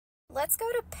let's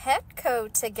go to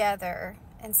Petco together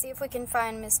and see if we can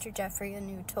find Mr. Jeffrey a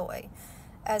new toy,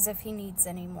 as if he needs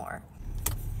any more.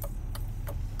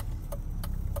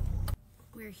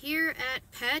 We're here at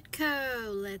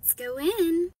Petco. Let's go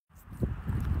in.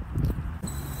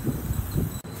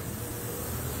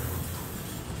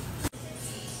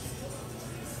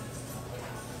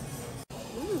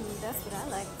 Ooh, that's what I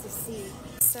like to see.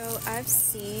 So I've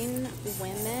seen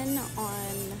women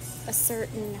on a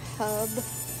certain hub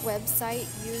website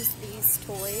use these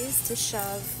toys to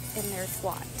shove in their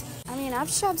twat. I mean, I've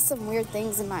shoved some weird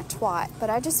things in my twat, but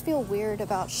I just feel weird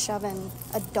about shoving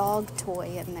a dog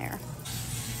toy in there.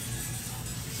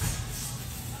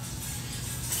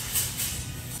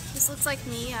 This looks like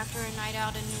me after a night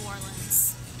out in New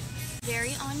Orleans.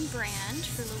 Very on brand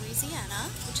for Louisiana,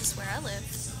 which is where I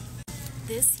live.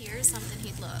 This here is something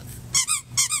he'd love.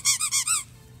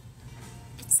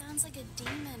 It sounds like a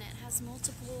demon. It has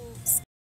multiple